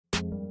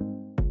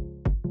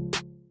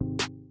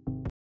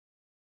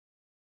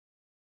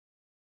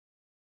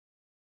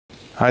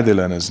Hi there,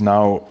 learners.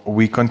 Now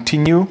we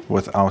continue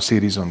with our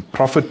series on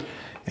profit,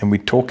 and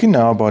we're talking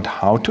now about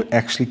how to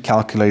actually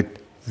calculate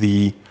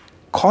the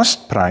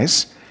cost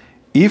price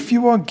if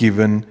you are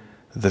given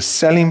the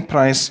selling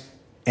price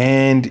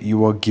and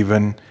you are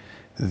given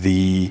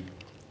the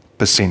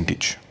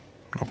percentage.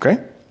 Okay,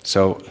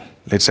 so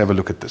let's have a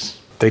look at this.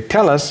 They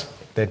tell us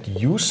that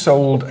you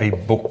sold a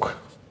book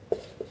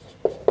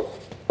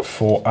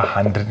for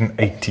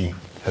 180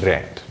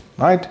 Rand,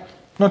 right?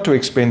 Not too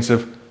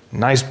expensive.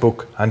 Nice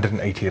book,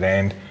 180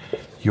 Rand.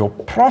 Your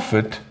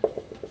profit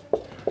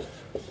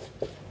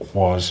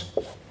was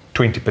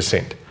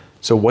 20%.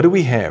 So what do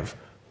we have?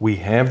 We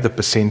have the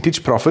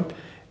percentage profit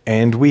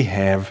and we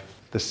have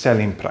the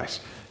selling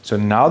price. So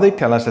now they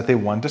tell us that they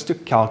want us to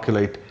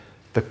calculate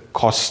the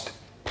cost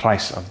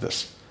price of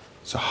this.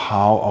 So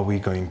how are we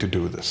going to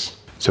do this?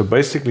 So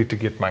basically, to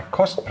get my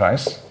cost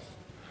price,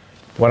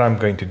 what I'm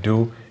going to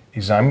do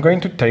is I'm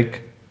going to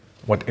take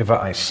whatever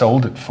I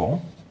sold it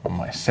for, or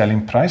my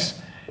selling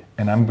price,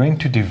 and I'm going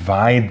to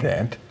divide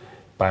that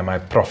by my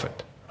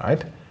profit,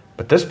 right?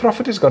 But this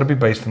profit has got to be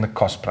based on the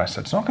cost price.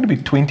 So it's not going to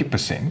be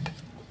 20%.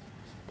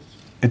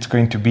 It's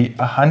going to be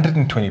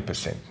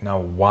 120%. Now,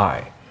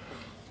 why?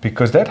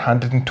 Because that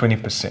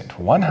 120%,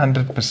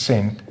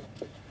 100%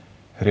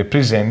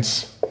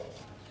 represents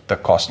the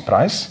cost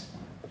price.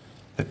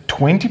 The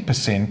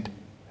 20%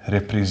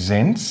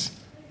 represents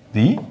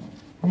the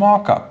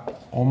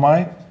markup or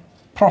my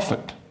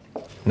profit.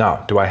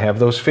 Now, do I have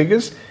those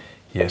figures?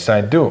 Yes,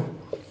 I do.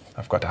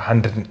 I've got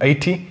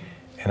 180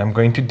 and I'm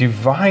going to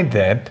divide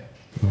that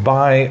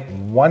by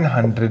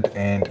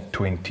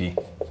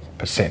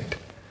 120%.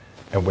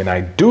 And when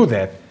I do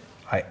that,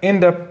 I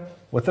end up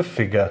with a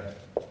figure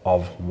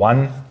of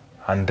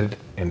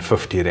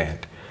 150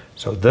 Rand.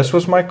 So this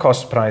was my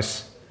cost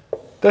price,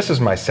 this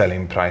is my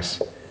selling price,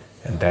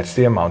 and that's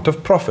the amount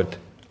of profit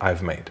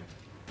I've made.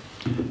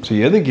 So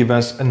here they give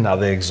us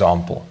another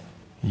example.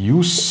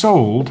 You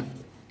sold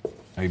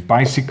a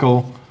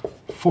bicycle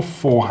for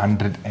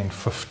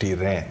 450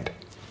 Rand.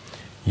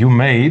 You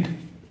made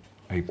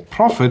a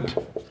profit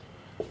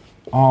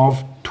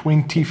of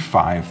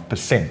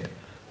 25%.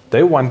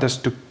 They want us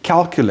to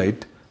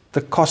calculate the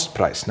cost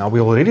price. Now,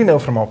 we already know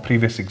from our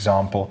previous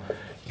example,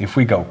 if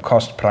we go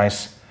cost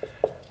price,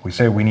 we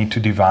say we need to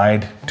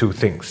divide two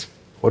things.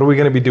 What are we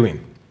going to be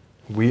doing?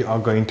 We are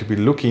going to be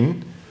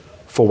looking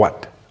for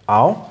what?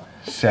 Our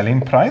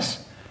selling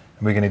price.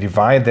 And we're going to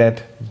divide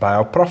that by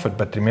our profit.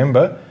 But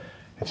remember,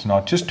 it's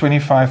not just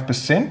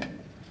 25%.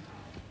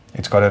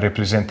 It's got to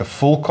represent the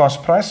full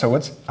cost price. So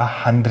it's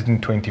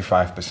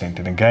 125%.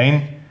 And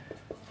again,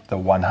 the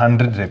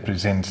 100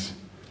 represents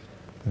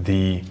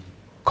the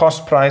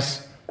cost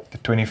price. The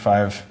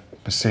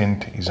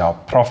 25% is our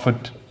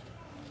profit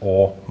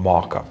or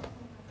markup.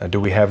 Now, do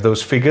we have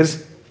those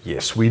figures?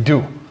 Yes, we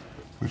do.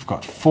 We've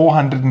got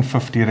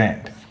 450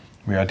 Rand.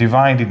 We are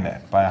dividing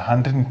that by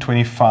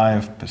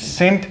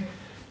 125%.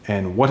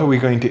 And what are we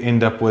going to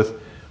end up with?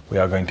 We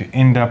are going to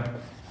end up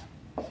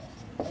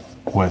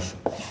with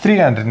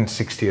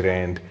 360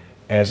 Rand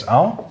as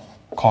our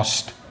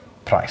cost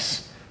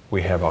price.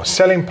 We have our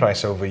selling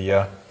price over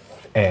here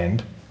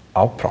and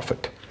our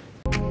profit.